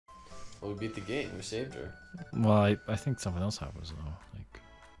Well, we beat the game. We saved her. Well, I think something else happens though. Like,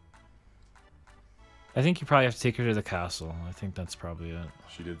 I think you probably have to take her to the castle. I think that's probably it.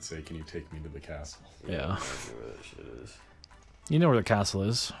 She did say, "Can you take me to the castle?" Yeah. I know where that shit is. You know where the castle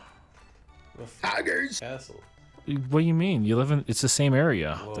is. Castle. What do you mean? You live in? It's the same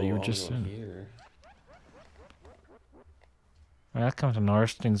area Whoa, that you were I'm just going in. here. Welcome to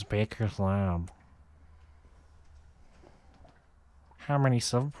Norsten's Baker's Lab. How many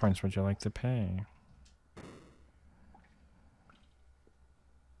silver points would you like to pay?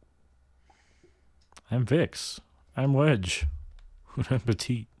 I'm Vix. I'm Wedge. I'm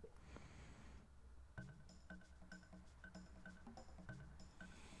Petite.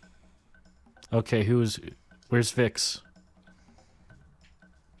 Okay, where's Vix?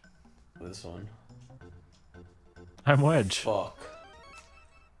 This one. I'm Wedge. Fuck.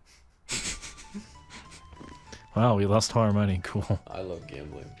 Wow, we lost all our money. Cool. I love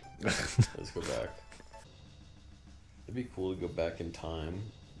gambling. Let's go back. It'd be cool to go back in time,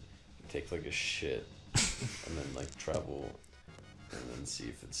 take like a shit, and then like travel, and then see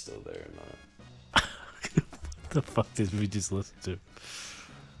if it's still there or not. What the fuck did we just listen to?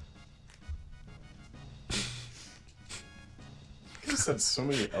 You said so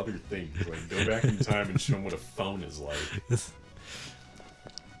many other things. Like, go back in time and show them what a phone is like.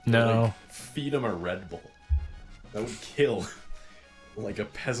 No. Like, feed them a Red Bull. That would kill, like, a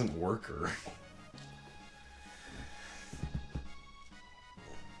peasant worker.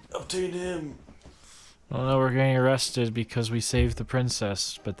 Obtain him! Well, no, we're getting arrested because we saved the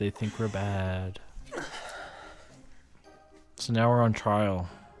princess, but they think we're bad. So now we're on trial.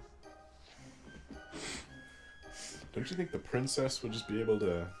 Don't you think the princess would just be able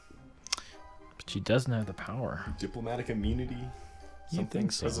to... But she doesn't have the power. Diplomatic immunity? You'd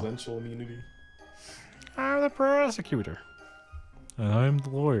think so. Presidential immunity? I'm the prosecutor. And I'm the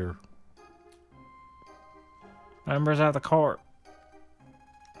lawyer. Members of the court.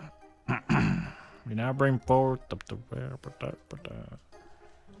 We now bring forward the...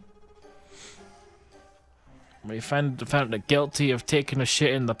 We found the defendant guilty of taking a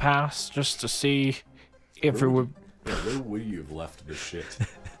shit in the past just to see if it would... Yeah, where would you have left the shit to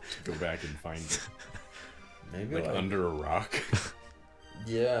go back and find it? Maybe Like under a rock?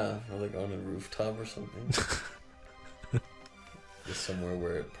 Yeah, or like on a rooftop or something. Just somewhere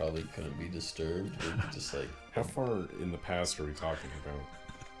where it probably couldn't be disturbed. Or just like... How far in the past are we talking about?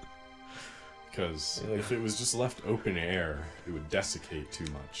 Because Like, if it was just left open air, it would desiccate too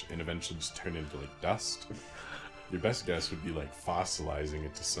much and eventually just turn into like dust. Your best guess would be like fossilizing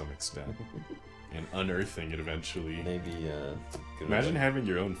it to some extent and unearthing it eventually. maybe, Imagine having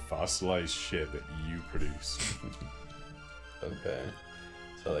your own fossilized shit that you produce. Okay.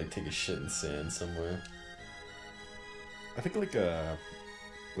 So like take a shit in sand somewhere. I think like a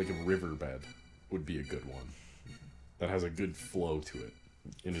riverbed would be a good one. That has a good flow to it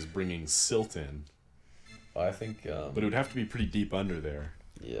and is bringing silt in. I think, But it would have to be pretty deep under there.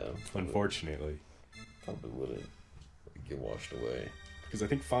 yeah. Unfortunately. Probably wouldn't get washed away. Because I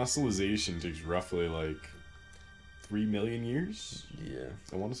think fossilization takes roughly like 3 million years, Yeah.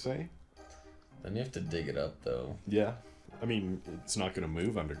 I want to say. Then you have to dig it up though. Yeah. I mean, it's not going to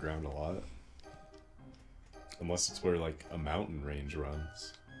move underground a lot. Unless it's where like a mountain range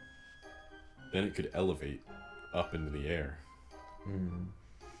runs. Then it could elevate up into the air. Mm.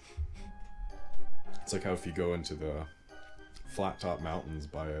 It's like how if you go into the flat top mountains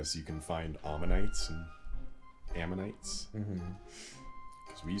by us, you can find ammonites and ammonites. Mm-hmm.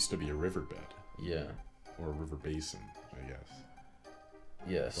 Because we used to be a riverbed. Yeah. Or a river basin, I guess.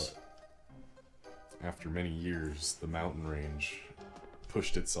 Yes. But after many years, the mountain range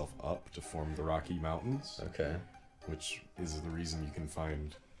pushed itself up to form the Rocky Mountains. Okay. Which is the reason you can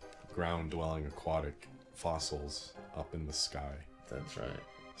find ground-dwelling aquatic fossils up in the sky. That's right.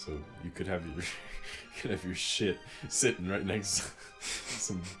 So you could have your shit sitting right next to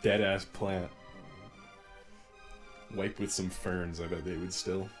some dead-ass plant. Wipe with some ferns, I bet they would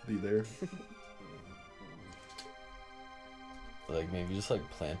still be there. Like maybe just like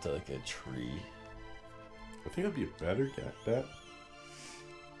plant like a tree. I think that'd be a better bet.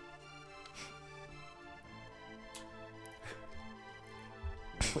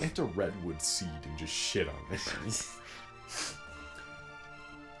 Plant a redwood seed and just shit on it.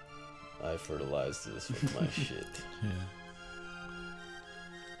 I fertilized this with my shit. Yeah.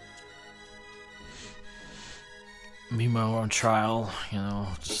 Meanwhile, we're on trial, you know,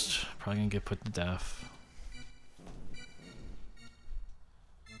 just probably gonna get put to death.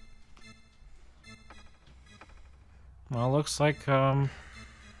 Well, looks like,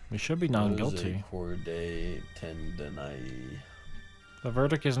 we should be non-guilty. Corday tendinite. The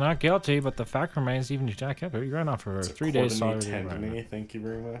verdict is not guilty, but the fact remains even Jack Epic. You ran off for It's a 3 days. coordinate Solid. tendine, thank you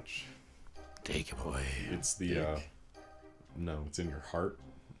very much. Take it away. It's the, no, it's in your heart.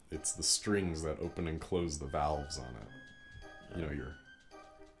 It's the strings that open and close the valves on it. You know, your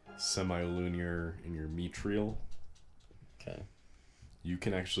semilunar and your mitral. Okay. You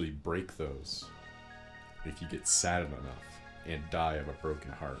can actually break those if you get sad enough and die of a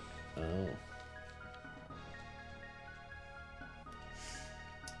broken heart. Oh.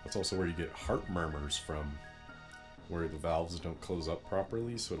 That's also where you get heart murmurs from, where the valves don't close up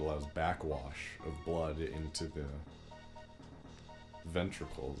properly, so it allows backwash of blood into the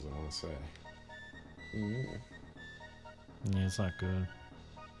ventricles, I want to say. Mm. Yeah, it's not good.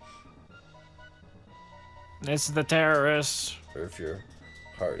 It's the terrorist. Or if your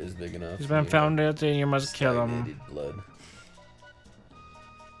heart is big enough. He's been found guilty and you must kill him. Stagnated blood.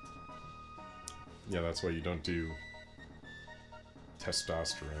 Yeah, that's why you don't do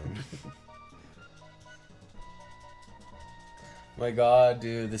testosterone. My god,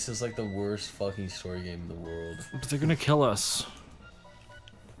 dude, this is like the worst fucking story game in the world. But they're gonna kill us.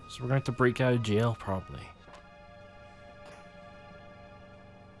 So we're gonna have to break out of jail, probably.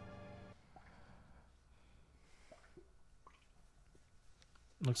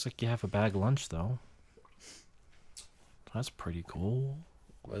 Looks like you have a bag lunch, though. That's pretty cool.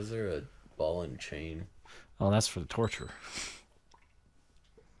 Why is there a ball and chain? Oh, that's for the torture.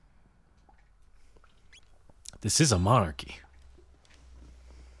 This is a monarchy.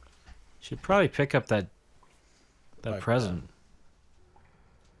 Should probably pick up that present.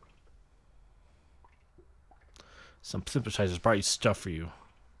 Some synthesizers brought you stuff for you.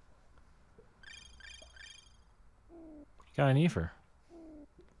 Got an ether.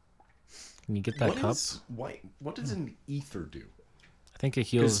 Can you get that cup? What does an ether do? I think it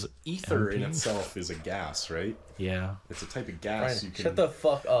heals. Because ether in MP. itself is a gas, right? Yeah. It's a type of gas Brian, you can... shut the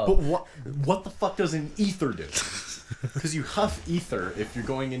fuck up. But what the fuck does an ether do? Because you huff ether if you're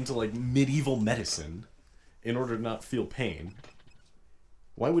going into like medieval medicine in order to not feel pain.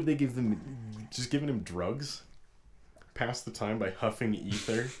 Why would they give them just giving him drugs? Pass the time by huffing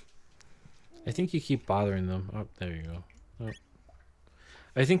ether? I think you keep bothering them. Oh, there you go. Oh.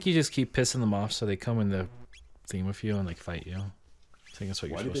 I think you just keep pissing them off so they come in the thing with you and like fight you. I think that's what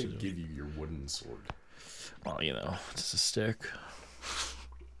you're Why did supposed they to do. give you your wooden sword? Well, you know, it's just a stick.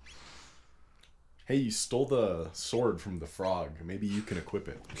 Hey, you stole the sword from the frog. Maybe you can equip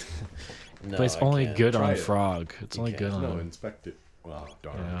it. No, But it's I only can't. good Try on it. frog. It's You only can't. good on. No, inspect it. Wow,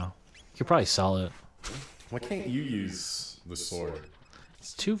 darn. Yeah. You could probably sell it. Why can't you use the sword?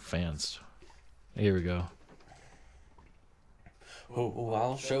 It's too fancy. Here we go. Oh,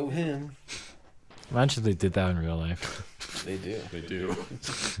 I'll show him. Imagine they did that in real life. They do. They do.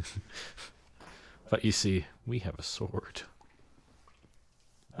 But you see, we have a sword.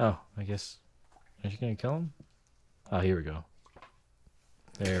 Oh, I guess. Are you gonna kill him? Oh, here we go.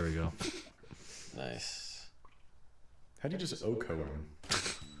 There we go. Nice. How do you just OCO him?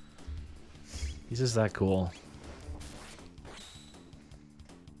 He's just that cool.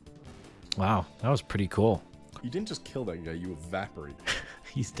 Wow, that was pretty cool. You didn't just kill that guy, you evaporate.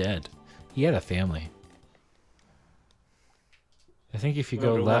 He's dead. He had a family. I think if you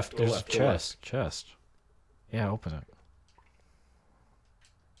No, go left, there's left, a go left. chest. Yeah, open it.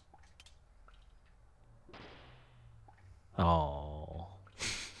 Oh.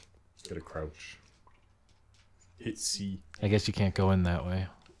 Gotta crouch. Hit C. I guess you can't go in that way.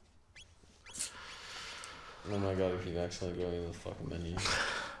 Oh my god, if you accidentally go in the fucking menu.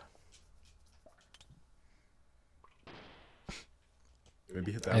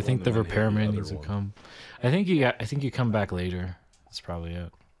 Maybe hit that I think one, the then hit repairman other needs to one. come. I think you come back later. That's probably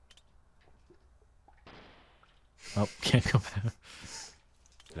it. Oh, can't go back.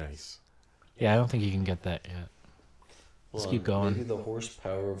 Nice. Yeah, I don't think you can get that yet. Let's keep going. Maybe the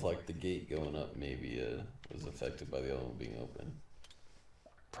horsepower of like the gate going up maybe was affected by the other one being open.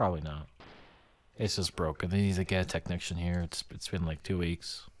 Probably not. It's just broken. They need to get a technician here. It's been like 2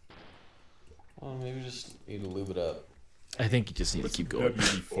 weeks. Well, maybe just need to lube it up. I think you just need to keep going.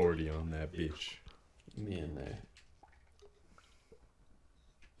 WD-40 on that bitch. Me in there.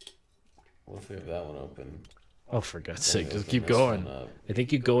 What if we have that one open? Oh, for God's Then sake, we just open keep this going. one up, I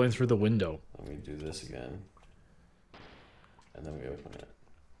think you go in through the window. and we do this again. And then we open it.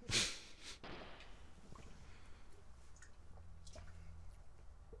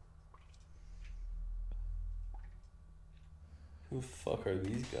 Who the fuck are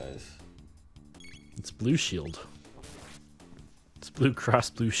these guys? It's Blue Shield. It's Blue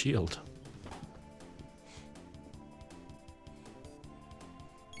Cross Blue Shield.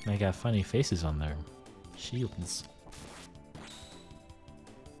 They got funny faces on their shields.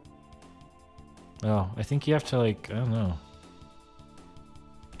 Oh, I think you have to like, I don't know.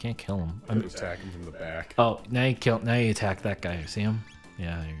 You can't kill him. I'm attacking from the back. Oh, now you attack that guy. See him?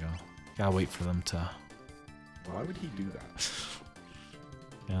 Yeah, there you go. Gotta wait for them to. Why would he do that?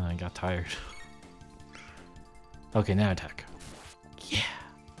 Yeah, I got tired. Okay, now attack. Yeah.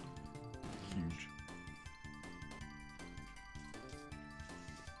 Huge.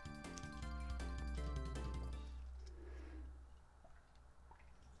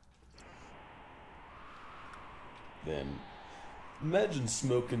 Then imagine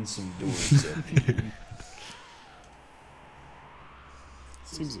smoking some doors up here.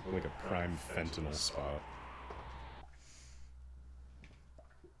 Seems like a prime fentanyl spot.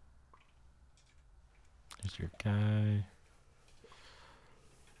 There's your guy.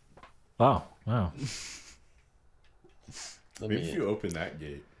 Wow, wow. Maybe if you open that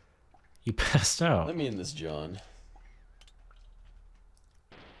gate. You passed out. Let me in this, John.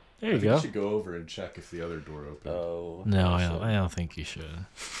 There you I think go. you should go over and check if the other door opened. Oh. No, I don't think you should.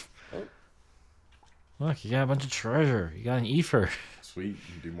 Oh. Look, you got a bunch of treasure. You got an ether. Sweet,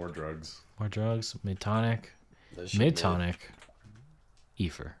 you do more drugs. More drugs. Mid tonic. That shit Mid made- tonic.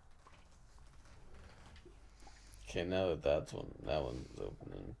 Ether. Okay, now that one's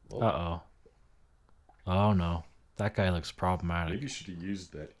opening. Oh, Uh-oh. Oh no. That guy looks problematic. Maybe you should have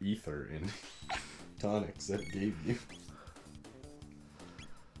used that ether in tonics that gave you.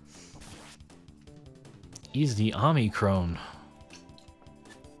 He's the Omicron.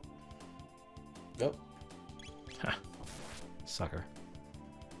 Yep. Ha. Sucker.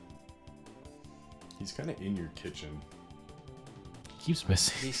 He's kind of in your kitchen. He keeps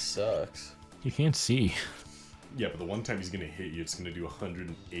missing. He sucks. You can't see. Yeah, but the one time he's gonna hit you, it's gonna do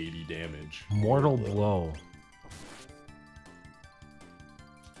 180 damage. Mortal blow.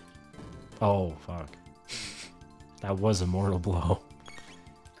 Oh, fuck. That was a mortal blow.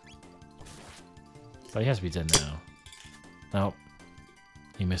 But he has to be dead now. Nope.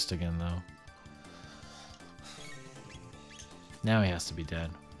 He missed again, though. Now he has to be dead.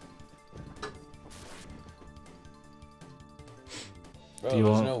 Bro, Do you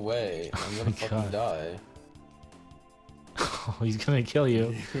there's want- no way. I'm gonna my fucking God. die. Oh, he's gonna kill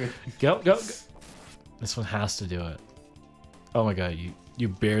you. Go, go, go. This one has to do it. Oh my god, you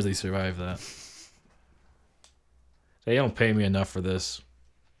barely survived that. They don't pay me enough for this.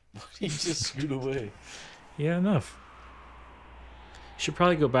 He just screwed away. Yeah, enough. You should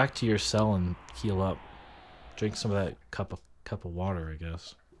probably go back to your cell and heal up. Drink some of that cup of water, I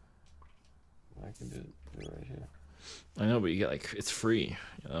guess. I can do it right here. I know, but you get like it's free,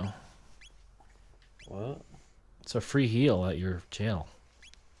 you know. What? It's a free heal at your jail.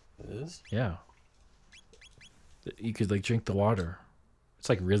 It is? Yeah. You could like drink the water. It's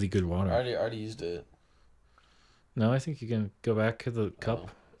like really good I water. already used it. No, I think you can go back to the cup.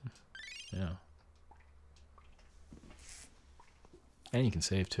 Oh. Yeah. And you can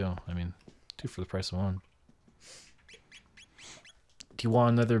save too. I mean, 2 for the price of 1. Do you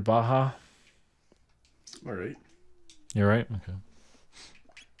want another Baja? Alright. You're right? Okay.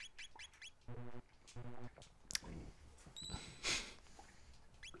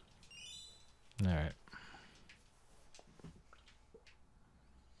 Alright.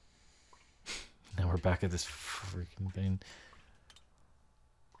 Now we're back at this freaking thing.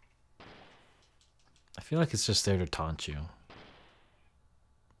 I feel like it's just there to taunt you.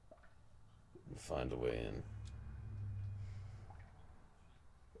 Find a way in.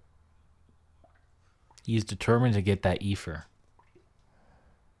 He's determined to get that ether.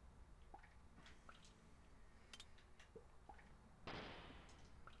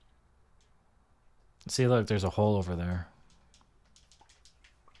 See, look, there's a hole over there.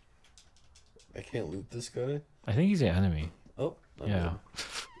 I can't loot this guy? I think he's the enemy. Oh, I'm Yeah. dead.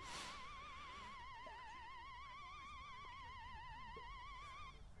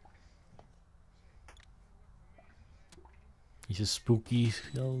 He's a spooky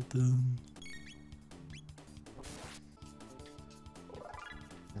skeleton.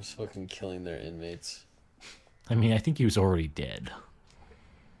 I'm just fucking killing their inmates. I mean, I think he was already dead.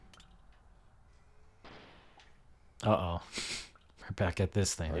 Uh-oh. We're back at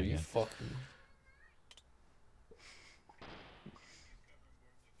this thing Are you again. fucking...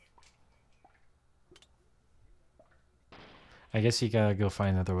 I guess you gotta go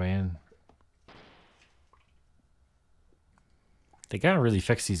find another way in. They gotta really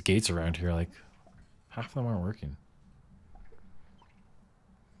fix these gates around here. Like, half of them aren't working.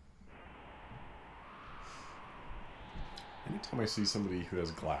 Anytime I see somebody who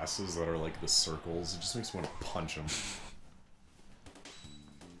has glasses that are like the circles, it just makes me want to punch them.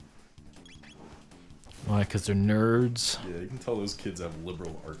 Why? Because they're nerds. Yeah, you can tell those kids have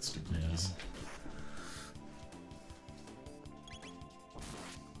liberal arts degrees.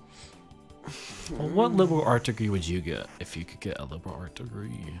 Well, what liberal art degree would you get if you could get a liberal art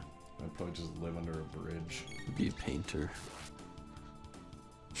degree? I'd probably just live under a bridge. Be a painter.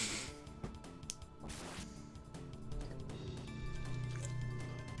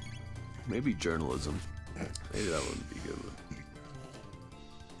 Maybe journalism. Maybe that wouldn't be good.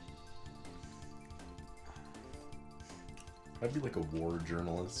 I'd be like a war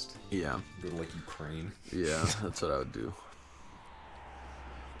journalist. Yeah. Go to like Ukraine. Yeah, that's what I would do.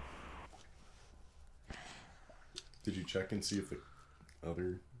 Did you check and see if the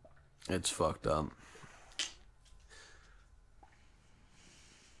other... It's fucked up.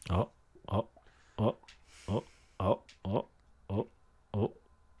 Oh, oh, oh, oh, oh, oh, oh, oh.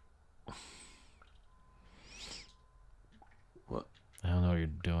 What? I don't know what you're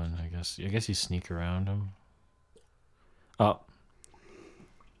doing. I guess you sneak around him. Oh.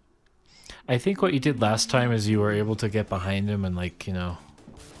 I think what you did last time is you were able to get behind him and, like, you know,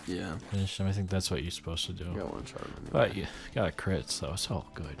 Yeah. finish him. I think that's what you're supposed to do. Got one shot on me. But you got a crit, so it's all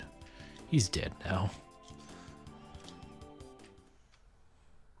good. He's dead now.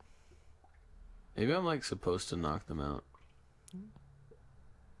 Maybe I'm like supposed to knock them out.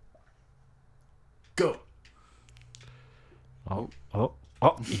 Go! Oh, oh,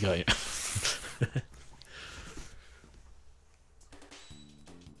 oh, you got it.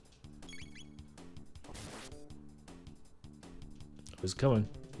 He's coming.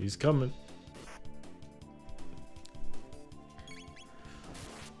 He's coming.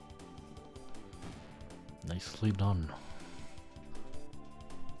 Nicely done.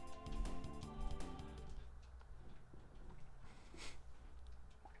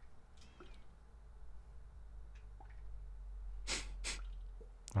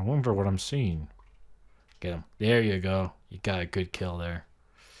 I wonder what I'm seeing. Get him. There you go. You got a good kill there.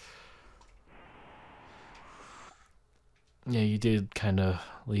 Yeah, you did kind of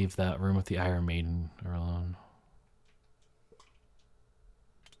leave that room with the Iron Maiden alone.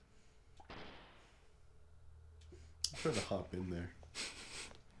 Try to hop in there.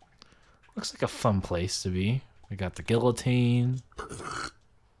 Looks like a fun place to be. We got the guillotine.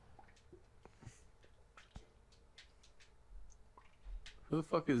 Who the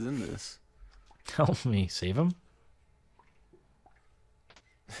fuck is in this? Help me. Save him?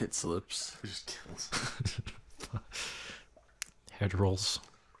 It slips. It just kills. Head rolls.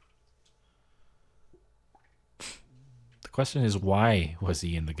 The question is, why was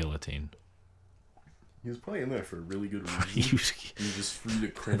he in the guillotine? He was probably in there for a really good reason. You- You just freed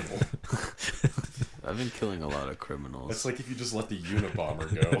a criminal. I've been killing a lot of criminals. That's like if you just let the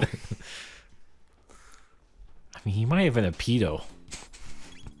Unabomber go. I mean, he might have been a pedo.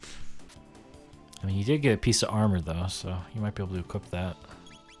 I mean, he did get a piece of armor, though, so you might be able to equip that.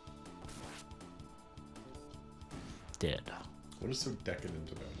 Dead. What is so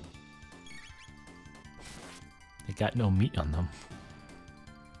decadent about him? They got no meat on them.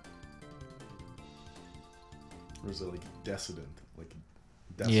 Or is it like decadent? Like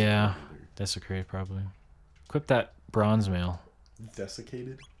Yeah, desecrated probably. Equip that bronze mail.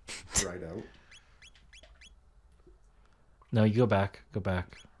 Desiccated? Dried out? No, you go back. Go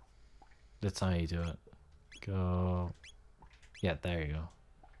back. That's not how you do it. Go. Yeah, there you go.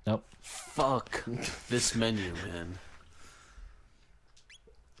 Nope. Fuck this menu, man.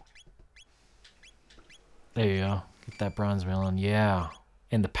 There you go. Get that bronze melon. Yeah.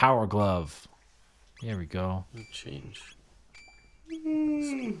 And the power glove. There we go. Change.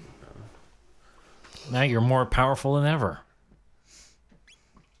 Now you're more powerful than ever.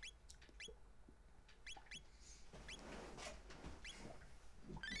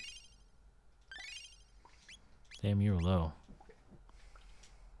 Damn, you were low.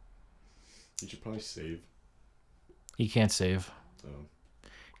 You should probably save. You can't save. Oh.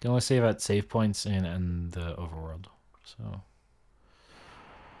 You can only save at save points in the overworld. So.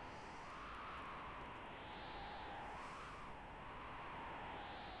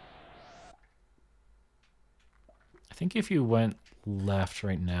 I think if you went left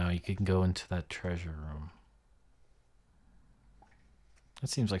right now, you can go into that treasure room. That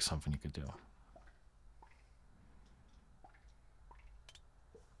seems like something you could do.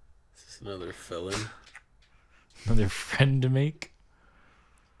 Is this another felon? Another friend to make?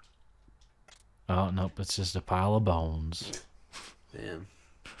 Oh, nope, it's just a pile of bones. Damn.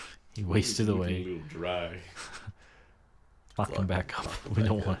 He wasted He's looking away. A little dry. Lock him back up. We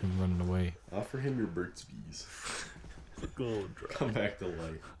don't want him running away. Offer him your Burt's Bees. Go dry. Come back to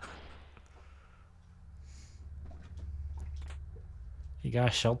life. You got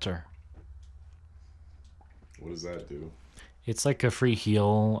a shelter. What does that do? It's like a free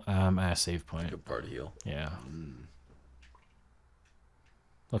heal at a save point. Like a party heal. Yeah.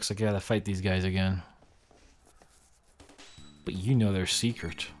 Looks like I gotta fight these guys again. But you know their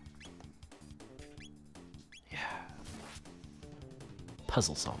secret. Yeah.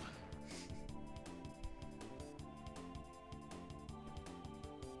 Puzzle solving.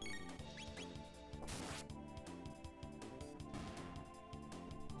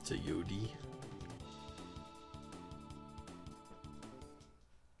 It's a Yodi.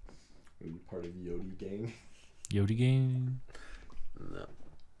 Are you part of Yodi gang? Yodi game. No.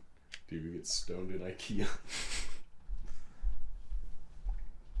 Dude, we get stoned in IKEA.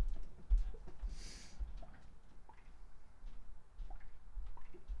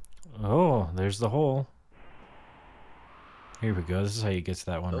 Oh, there's the hole. Here we go. This is how you get to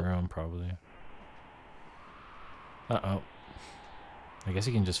that one room, probably. Uh-oh. I guess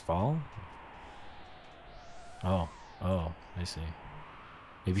you can just fall? Oh. Oh, I see.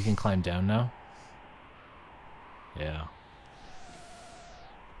 Maybe you can climb down now? Yeah.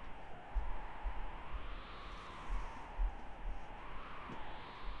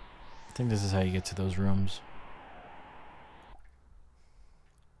 I think this is how you get to those rooms.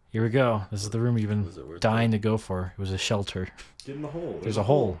 Here we go. This is the room you've been dying to go for. It was a shelter. Get in the hole. There's a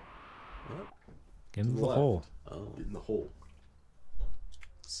hole. What? Get in the hole. Oh. Get in the hole.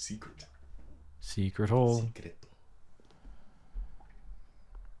 Secret. Secret hole. Secreto.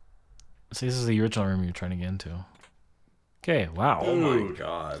 See, this is the original room you're trying to get into. Okay, wow. Oh my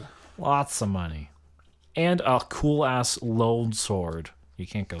god. Lots of money. And a cool-ass lone sword. You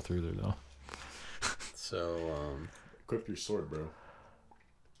can't go through there, though. So, Equip your sword, bro.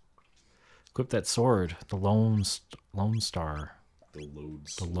 Equip that sword. The Lone Star. The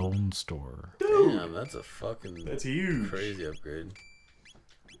loads. The Lone Store. damn, that's a fucking That's huge. crazy upgrade.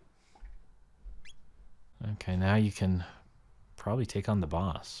 Okay, now you can probably take on the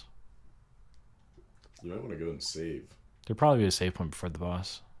boss. You might want to go and save. There'll probably be a save point before the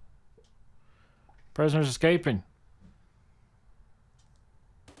boss. Prisoners escaping.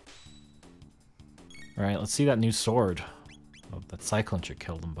 Alright, let's see that new sword. Oh, that cyclone should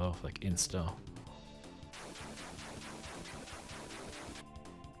kill them both, like insta.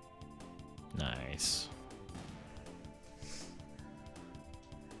 Nice.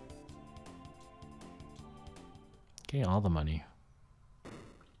 Okay, all the money.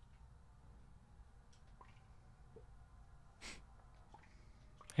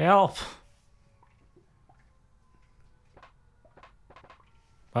 Help!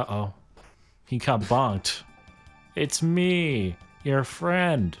 Uh-oh. He got bonked. It's me, your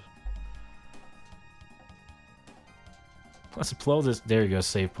friend. Let's blow this. There you go,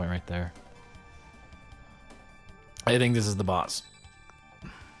 save point right there. I think this is the boss.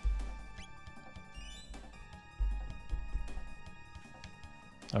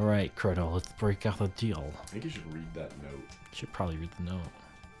 Alright, Chrono, let's break out the deal. I think you should read that note. Should probably read the note.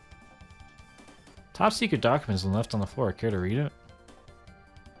 Top secret documents left on the floor. Care to read it?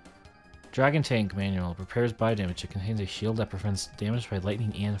 Dragon Tank Manual. Repairs by damage. It contains a shield that prevents damage by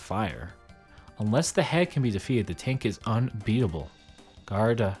lightning and fire. Unless the head can be defeated, the tank is unbeatable.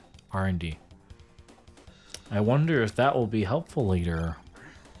 Guard R&D. I wonder if that will be helpful later.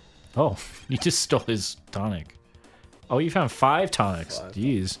 Oh, you just stole his tonic. Oh, you found 5 tonics.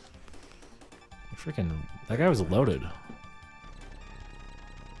 Jeez. Freaking, that guy was loaded.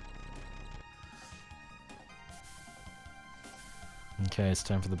 Okay, it's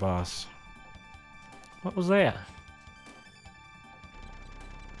time for the boss. What was that?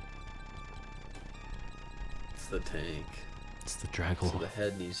 It's the tank. It's the Draggle. So the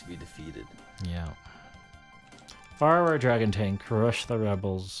head needs to be defeated. Yeah. Fire Dragon Tank, crush the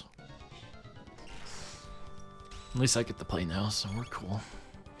rebels. At least I get to play now, so we're cool.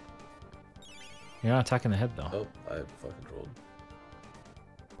 You're not attacking the head, though. Oh, I fucking trolled.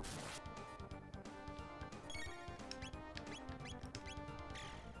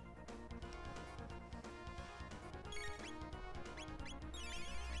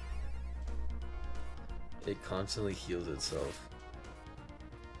 It constantly heals itself.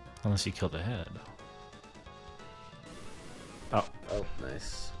 Unless you kill the head. Oh. Oh,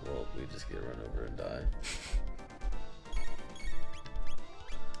 nice. Well, we just get run over and die.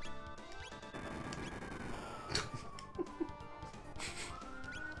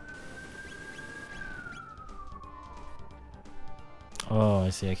 Oh, I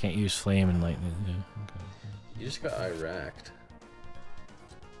see. I can't use flame and lightning. Yeah, okay. You just got Iraqed.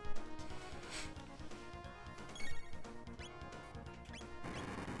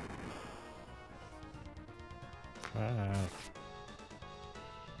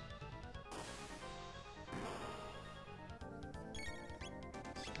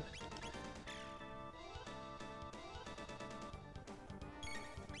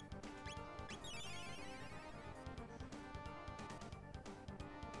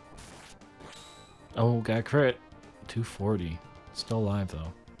 Oh, got a crit. 240. Still alive,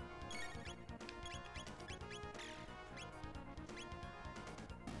 though.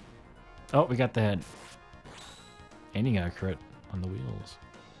 Oh, we got the head. And he got a crit on the wheels.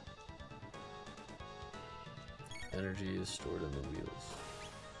 Energy is stored in the wheels.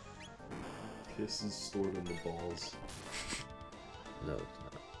 Piss is stored in the balls. No, it's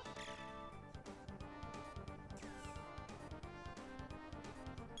not.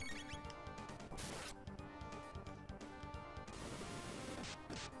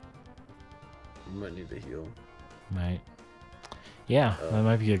 You might need to heal. Might. Yeah, that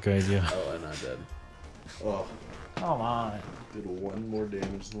might be a good idea. Oh, I'm not dead. Oh, Come on. did 1 more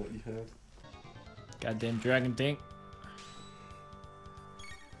damage than what you had. Goddamn dragon tank.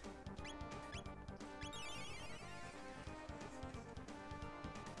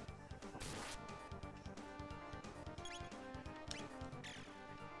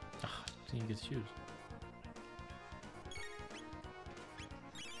 Ah, so you get to choose.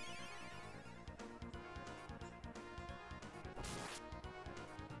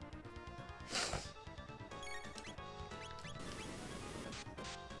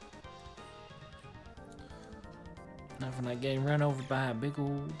 Not for not getting run over by a big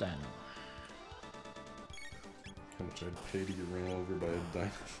old dino. How much I'd pay to get ran over by a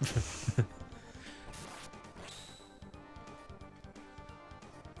dino.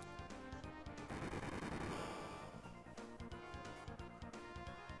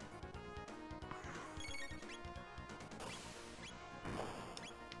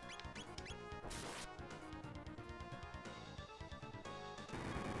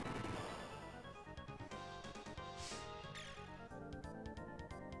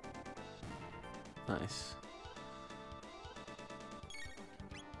 Nice.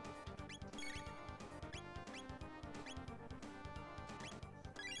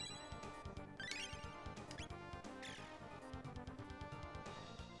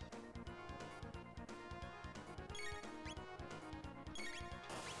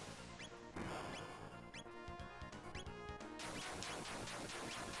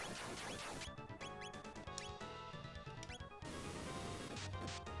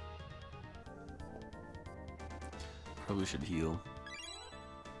 Probably should heal.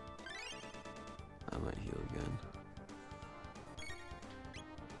 I might heal again.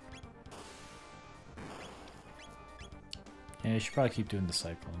 Yeah, you should probably keep doing the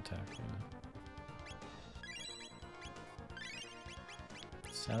cyclone attack. Yeah.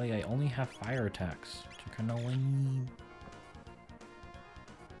 Sally, I only have fire attacks. Which are kind of lame.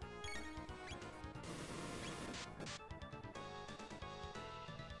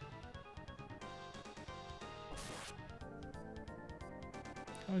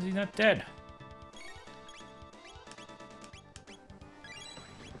 How is he not dead?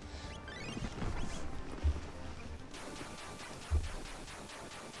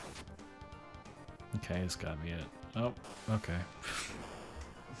 Okay, it's gotta be it. Oh, okay.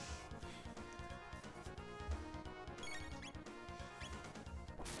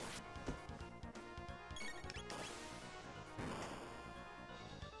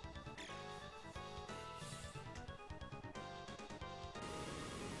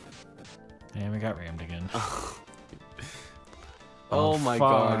 And we got rammed again. Oh my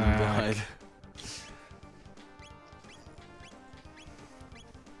god, you fuck. died.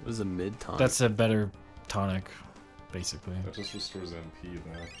 What is a mid tonic? That's a better tonic, basically. That just restores MP,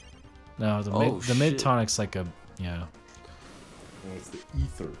 though. No, the Oh, mid shit. tonic's like a yeah. Oh, it's the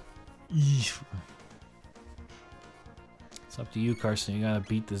ether. It's up to you, Carson. You gotta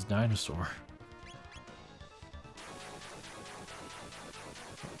beat this dinosaur.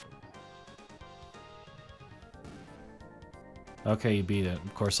 Okay, you beat it.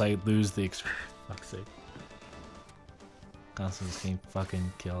 Of course, I lose the experience. Fuck's sake. Constantine's getting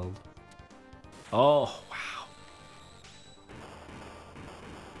fucking killed. Oh, wow.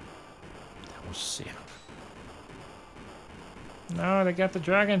 That was sick. No, they got the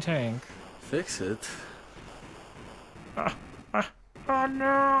dragon tank. Fix it. Oh,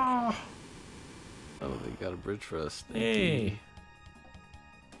 no. Oh, they got a bridge for us. Thank you. Hey.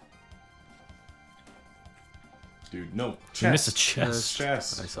 Dude, no. You missed a Chest.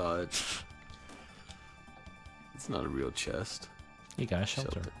 chest. I saw it. It's not a real chest. You got a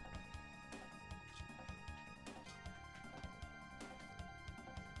shelter.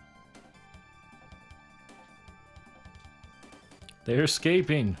 They're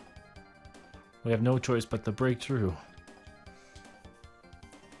escaping. We have no choice but to break through.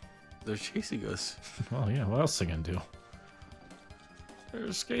 They're chasing us. Well, yeah, what else are they gonna do? They're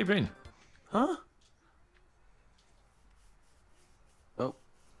escaping. Huh? Oh.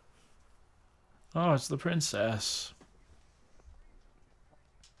 Oh, it's the princess.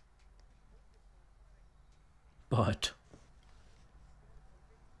 But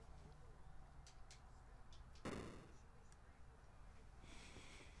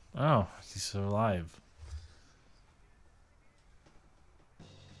oh, he's still alive.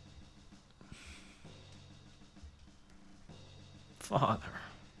 Father.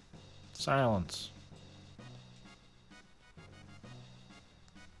 Silence.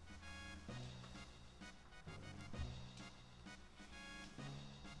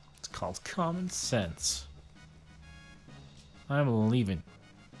 It's called common sense. I'm leaving.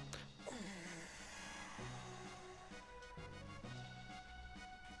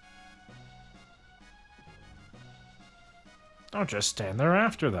 Don't just stand there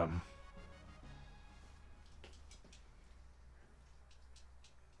after them.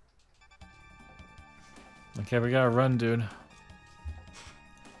 Okay, we gotta run, dude.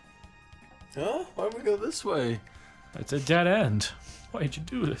 Huh? Why'd we go this way? It's a dead end. Why'd you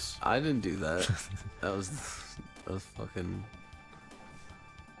do this? I didn't do that. that was fucking...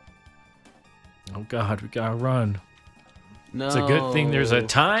 Oh god, we gotta run. No. It's a good thing there's a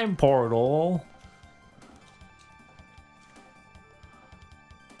time portal.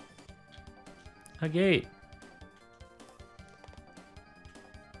 A gate.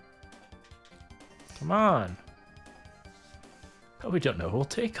 Come on. But we don't know who will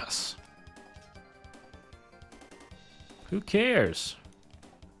take us. Who cares?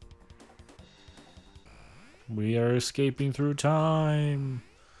 We are escaping through time.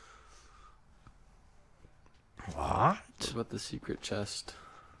 What? What about the secret chest?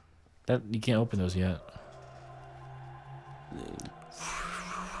 That you can't open those yet.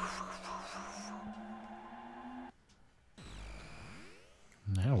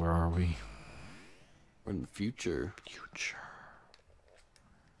 Now where are we? We're in the future. Future.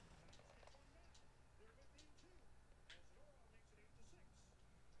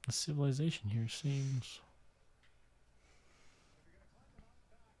 The civilization here seems...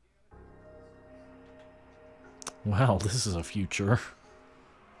 Wow, this is a future.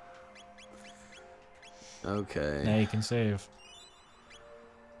 Okay. Now you can save.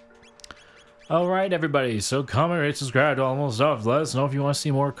 Alright, everybody. So comment, rate, subscribe to Almost Up. Let us know if you want to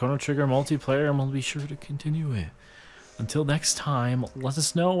see more Chrono Trigger multiplayer, and we'll be sure to continue it. Until next time, let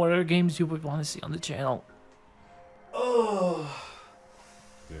us know what other games you would want to see on the channel. Oh.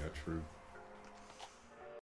 Yeah, true.